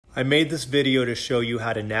I made this video to show you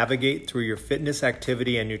how to navigate through your fitness,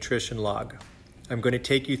 activity, and nutrition log. I'm going to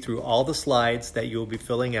take you through all the slides that you will be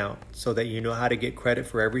filling out so that you know how to get credit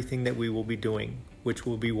for everything that we will be doing, which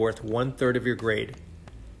will be worth 1/3 of your grade.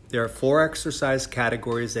 There are 4 exercise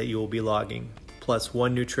categories that you will be logging, plus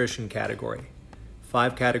 1 nutrition category.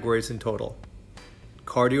 5 categories in total.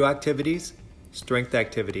 Cardio activities, strength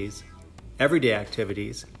activities, everyday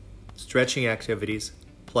activities, stretching activities,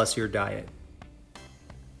 plus your diet.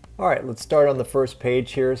 All right, let's start on the first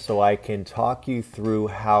page here so I can talk you through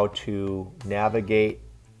how to navigate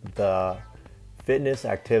the fitness,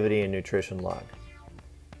 activity, and nutrition log.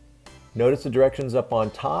 Notice the directions up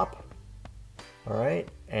on top, all right,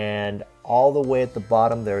 and all the way at the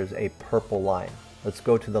bottom there's a purple line. Let's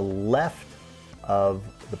go to the left of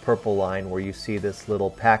the purple line where you see this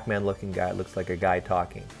little Pac-Man looking guy. It looks like a guy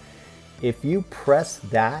talking. If you press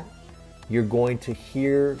that, you're going to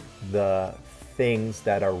hear the things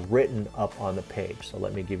that are written up on the page. So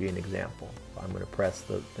let me give you an example. I'm going to press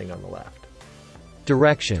the thing on the left.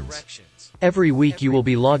 Directions. Every week you will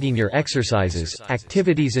be logging your exercises,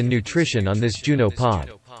 activities and nutrition on this Juno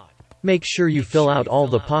pod. Make sure you fill out all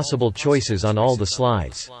the possible choices on all the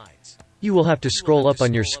slides. You will have to scroll up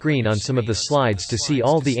on your screen on some of the slides to see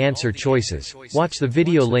all the answer choices. Watch the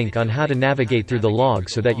video link on how to navigate through the log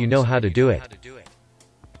so that you know how to do it.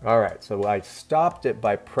 Alright, so I stopped it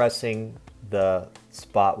by pressing the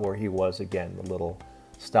spot where he was again, the little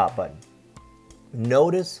stop button.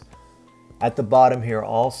 Notice at the bottom here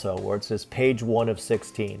also where it says page 1 of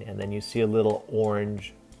 16 and then you see a little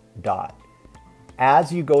orange dot.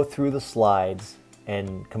 As you go through the slides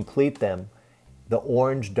and complete them, the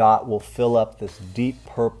orange dot will fill up this deep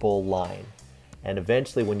purple line. And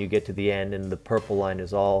eventually when you get to the end and the purple line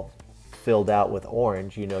is all filled out with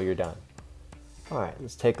orange, you know you're done. All right,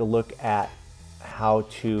 let's take a look at how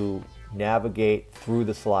to navigate through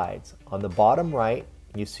the slides. On the bottom right,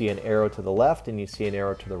 you see an arrow to the left and you see an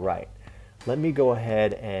arrow to the right. Let me go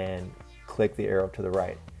ahead and click the arrow to the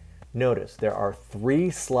right. Notice there are 3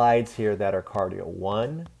 slides here that are cardio.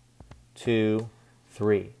 1, 2,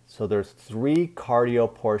 3. So there's 3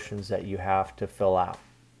 cardio portions that you have to fill out.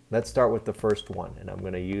 Let's start with the first one, and I'm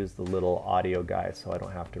going to use the little audio guide so I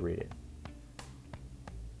don't have to read it.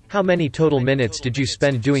 How many total minutes did you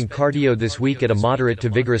spend doing cardio this week at a moderate to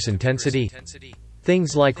vigorous intensity?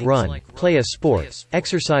 Things like run, play a sport,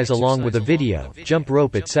 exercise along with a video, jump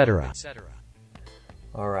rope, etc.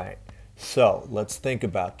 All right, so let's think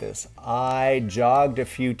about this. I jogged a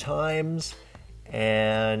few times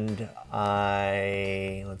and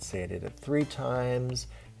let's see, I did it 3 times,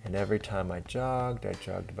 and every time I jogged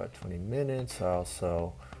about 20 minutes. I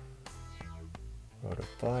also rode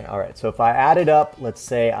a bike. All right, so if I add it up, let's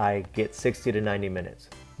say I get 60 to 90 minutes.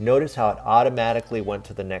 Notice how it automatically went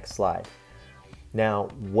to the next slide. Now,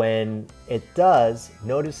 when it does,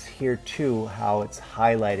 notice here too how it's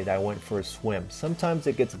highlighted, I went for a swim. Sometimes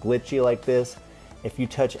it gets glitchy like this. If you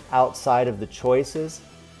touch outside of the choices,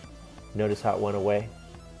 notice how it went away.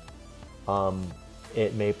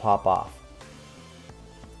 It may pop off.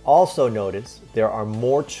 Also notice there are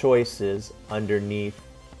more choices underneath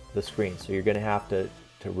the screen, so you're going to have to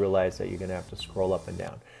realize that you're going to have to scroll up and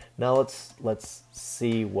down. Now let's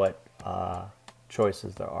see what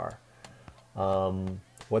choices there are.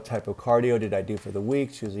 What type of cardio did I do for the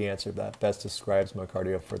week? Choose the answer that best describes my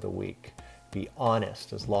cardio for the week. Be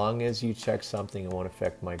honest. As long as you check something, it won't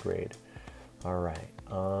affect my grade. All right.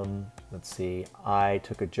 Let's see. I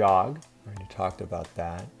took a jog. I already talked about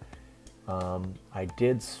that. I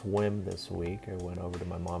did swim this week. I went over to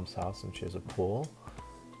my mom's house and she has a pool.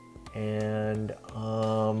 And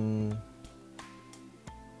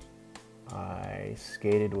I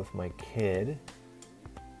skated with my kid.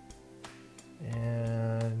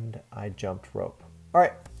 And I jumped rope. All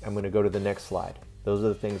right, I'm going to go to the next slide. Those are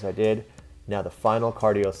the things I did. Now the final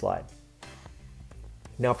cardio slide.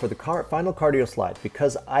 Now for the final cardio slide,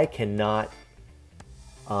 because I cannot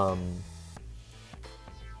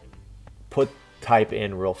type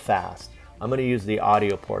in real fast, I'm going to use the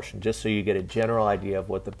audio portion just so you get a general idea of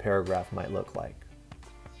what the paragraph might look like.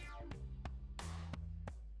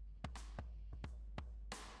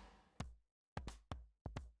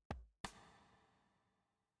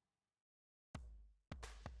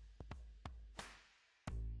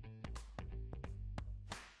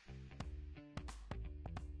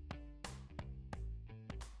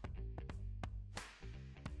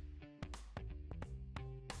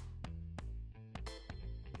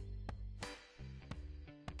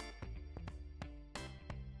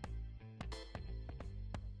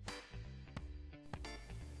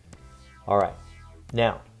 All right,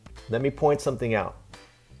 now let me point something out.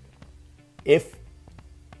 If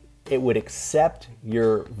it would accept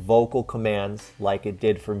your vocal commands like it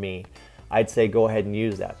did for me, I'd say go ahead and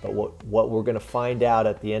use that. But what we're going to find out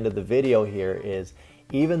at the end of the video here is,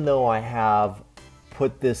 even though I have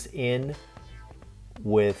put this in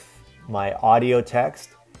with my audio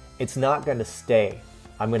text, it's not going to stay.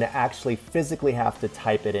 I'm going to actually physically have to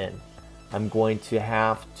type it in. I'm going to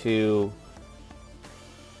have to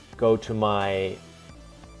go to my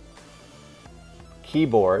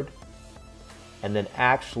keyboard and then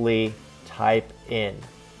actually type in.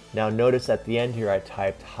 Now notice at the end here I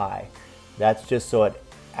typed hi. That's just so it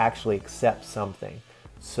actually accepts something.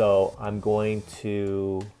 So I'm going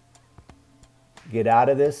to get out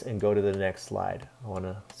of this and go to the next slide. I want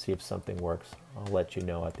to see if something works. I'll let you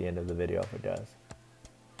know at the end of the video if it does.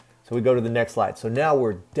 So we go to the next slide. So now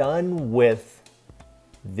we're done with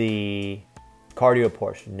the cardio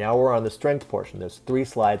portion. Now we're on the strength portion. There's 3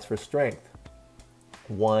 slides for strength.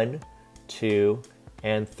 1, 2,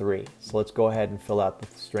 and 3. So let's go ahead and fill out the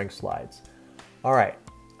strength slides. All right.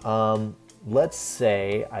 Let's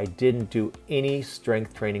say I didn't do any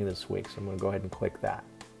strength training this week. So I'm going to go ahead and click that.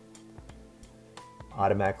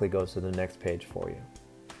 Automatically goes to the next page for you.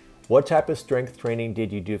 What type of strength training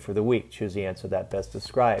did you do for the week? Choose the answer that best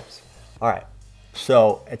describes. All right.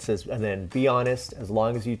 So it says, and then be honest, as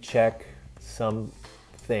long as you check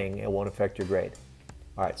something, it won't affect your grade.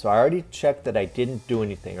 All right, so I already checked that I didn't do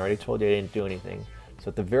anything. I already told you I didn't do anything. So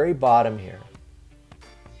at the very bottom here,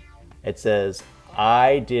 it says,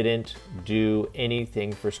 I didn't do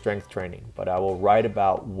anything for strength training, but I will write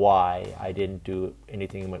about why I didn't do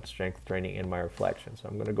anything with strength training in my reflection. So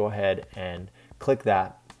I'm going to go ahead and click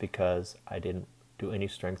that because I didn't do any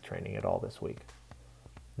strength training at all this week.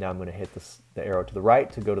 Now I'm going to hit the arrow to the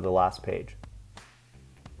right to go to the last page.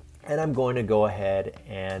 And I'm going to go ahead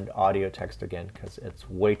and audio text again because it's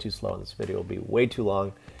way too slow and this video will be way too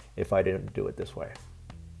long if I didn't do it this way.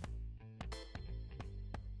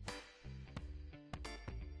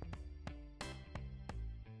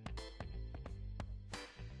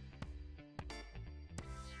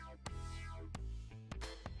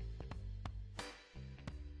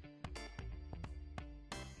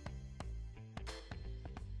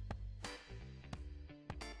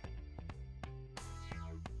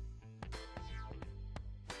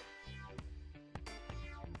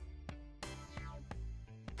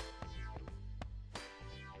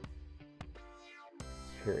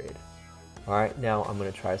 Period. All right, now I'm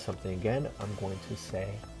going to try something again. I'm going to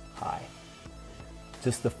say hi.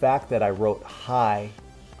 Just the fact that I wrote hi,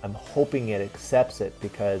 I'm hoping it accepts it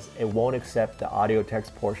because it won't accept the audio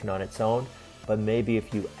text portion on its own, but maybe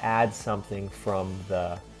if you add something from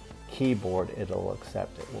the keyboard, it'll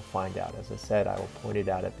accept it. We'll find out. As I said, I will point it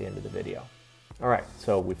out at the end of the video. All right,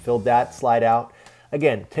 so we filled that slide out.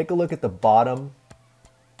 Again, take a look at the bottom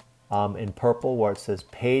in purple where it says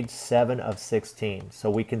page 7 of 16. So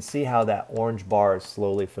we can see how that orange bar is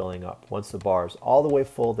slowly filling up. Once the bar is all the way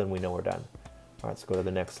full, then we know we're done. All right, let's go to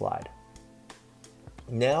the next slide.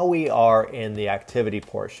 Now we are in the activity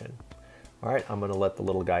portion. All right, I'm going to let the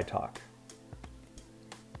little guy talk.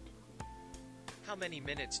 How many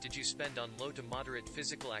minutes did you spend on low to moderate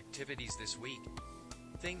physical activities this week?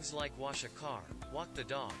 Things like wash a car, walk the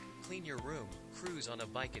dog, clean your room, cruise on a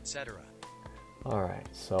bike, etc. All right,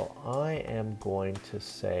 so I am going to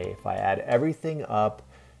say if I add everything up,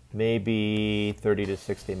 maybe 30 to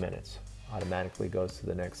 60 minutes. Automatically goes to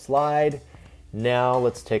the next slide. Now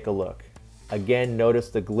let's take a look. Again, notice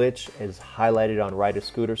the glitch is highlighted on ride a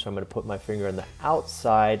scooter, so I'm going to put my finger on the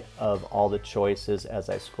outside of all the choices as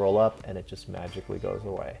I scroll up, and it just magically goes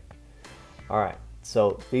away. All right,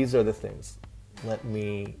 so these are the things. Let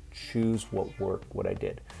me choose what I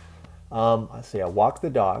did. Let's see, I walked the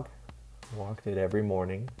dog. Walked it every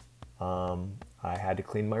morning. I had to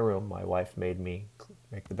clean my room. My wife made me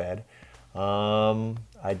make the bed.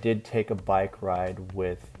 I did take a bike ride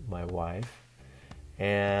with my wife.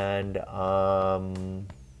 And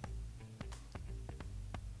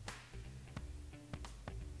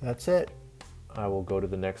that's it. I will go to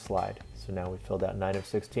the next slide. So now we filled out 9 of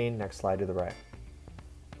 16. Next slide to the right.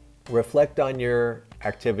 Reflect on your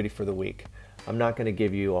activity for the week. I'm not going to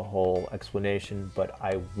give you a whole explanation, but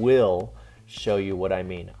I will show you what I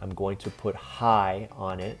mean. I'm going to put hi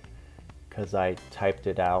on it because I typed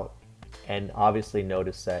it out, and obviously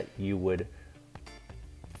notice that you would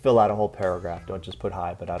fill out a whole paragraph. Don't just put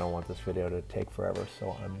hi, but I don't want this video to take forever,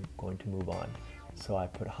 so I'm going to move on. So I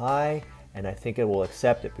put hi, and I think it will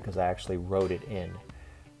accept it because I actually wrote it in.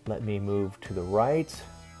 Let me move to the right.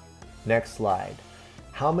 Next slide.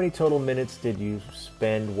 How many total minutes did you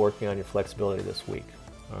spend working on your flexibility this week?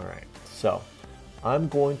 All right, so I'm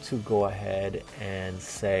going to go ahead and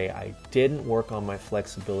say I didn't work on my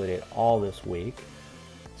flexibility at all this week.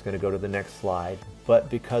 It's going to go to the next slide. But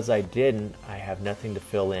because I didn't, I have nothing to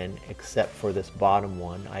fill in except for this bottom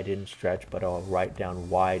one. I didn't stretch, but I'll write down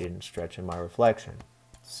why I didn't stretch in my reflection.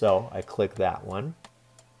 So I click that one,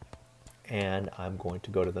 and I'm going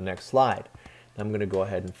to go to the next slide. I'm going to go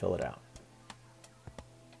ahead and fill it out.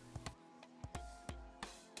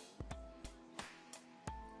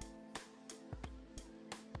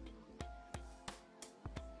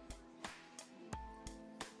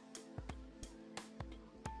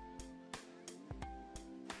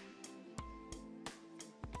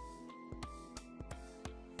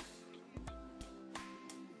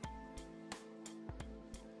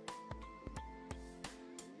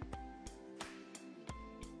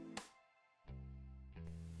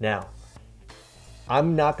 Now,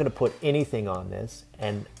 I'm not going to put anything on this,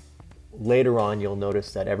 and later on you'll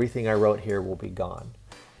notice that everything I wrote here will be gone.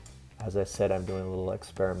 As I said, I'm doing a little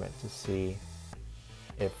experiment to see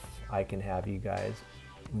if I can have you guys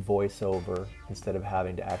voice over instead of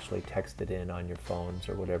having to actually text it in on your phones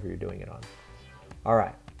or whatever you're doing it on. All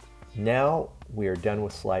right, now we are done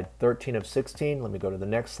with slide 13 of 16. Let me go to the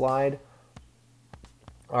next slide.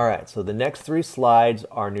 All right, so the next 3 slides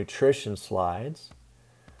are nutrition slides.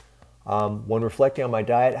 When reflecting on my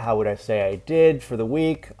diet, how would I say I did for the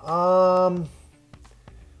week? Wasn't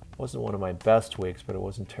one of my best weeks, but it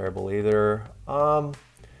wasn't terrible either.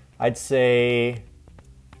 I'd say,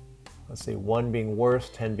 let's see, 1 being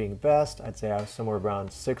worst, 10 being best. I'd say I was somewhere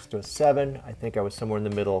around 6 to a 7. I think I was somewhere in the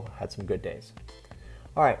middle, had some good days.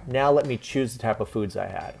 All right, now let me choose the type of foods I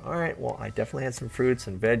had. All right, well, I definitely had some fruits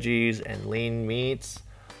and veggies and lean meats,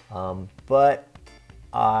 but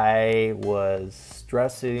I was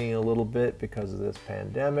stress eating a little bit because of this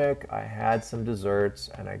pandemic. I had some desserts,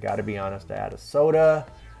 and I got to be honest, I had a soda.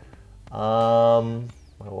 My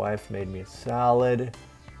wife made me a salad.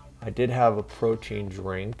 I did have a protein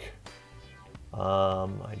drink.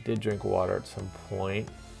 I did drink water at some point,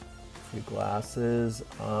 a few glasses.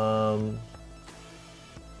 I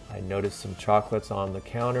noticed some chocolates on the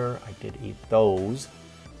counter. I did eat those.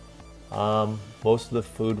 Most of the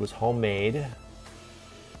food was homemade.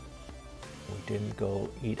 We didn't go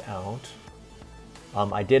eat out.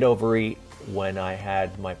 I did overeat when I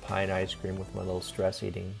had my pie and ice cream with my little stress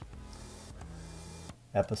eating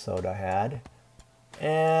episode I had.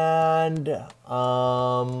 And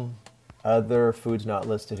other foods not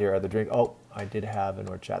listed here, other drink. Oh, I did have an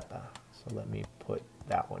horchata. So let me put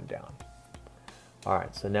that one down. All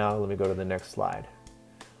right, so now let me go to the next slide.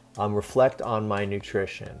 Reflect on my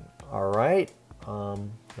nutrition. All right,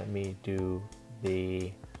 let me do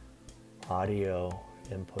the audio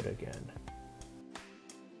input again.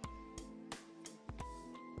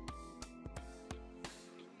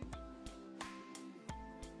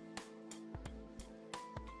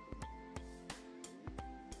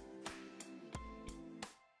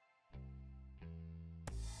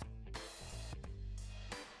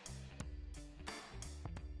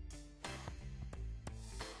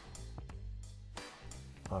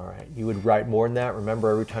 All right, you would write more than that. Remember,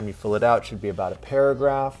 every time you fill it out, it should be about a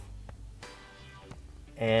paragraph.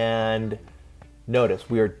 And notice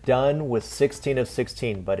we are done with 16 of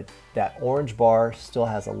 16, but that orange bar still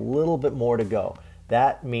has a little bit more to go.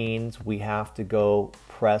 That means we have to go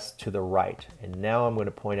press to the right. And now I'm going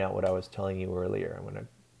to point out what I was telling you earlier. I'm going to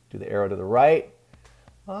do the arrow to the right.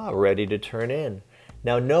 Ready to turn in.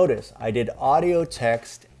 Now notice I did audio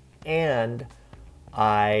text, and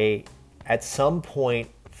I at some point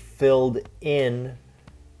filled in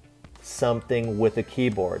something with a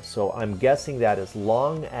keyboard. So I'm guessing that as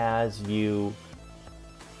long as you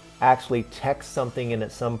actually text something in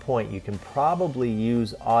at some point, you can probably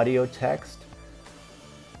use audio text.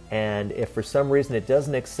 And if for some reason it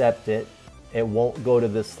doesn't accept it, it won't go to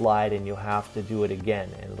this slide and you'll have to do it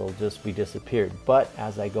again and it'll just be disappeared. But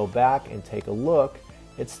as I go back and take a look,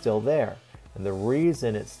 it's still there. And the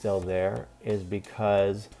reason it's still there is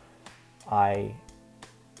because I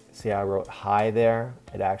wrote hi there.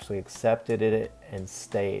 It actually accepted it and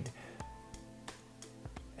stayed.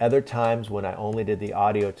 Other times when I only did the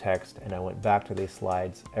audio text and I went back to these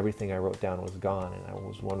slides, everything I wrote down was gone, and I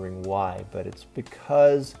was wondering why, but it's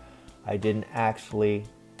because I didn't actually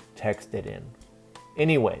text it in.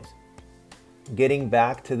 Anyways, getting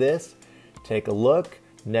back to this, take a look.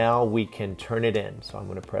 Now we can turn it in. So I'm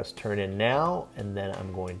going to press turn in now, and then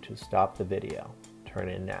I'm going to stop the video. Turn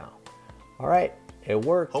in now. All right. It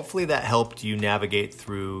worked. Hopefully that helped you navigate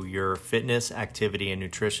through your fitness, activity, and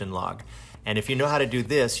nutrition log. And if you know how to do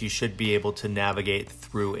this, you should be able to navigate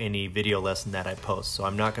through any video lesson that I post. So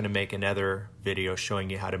I'm not going to make another video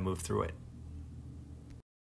showing you how to move through it.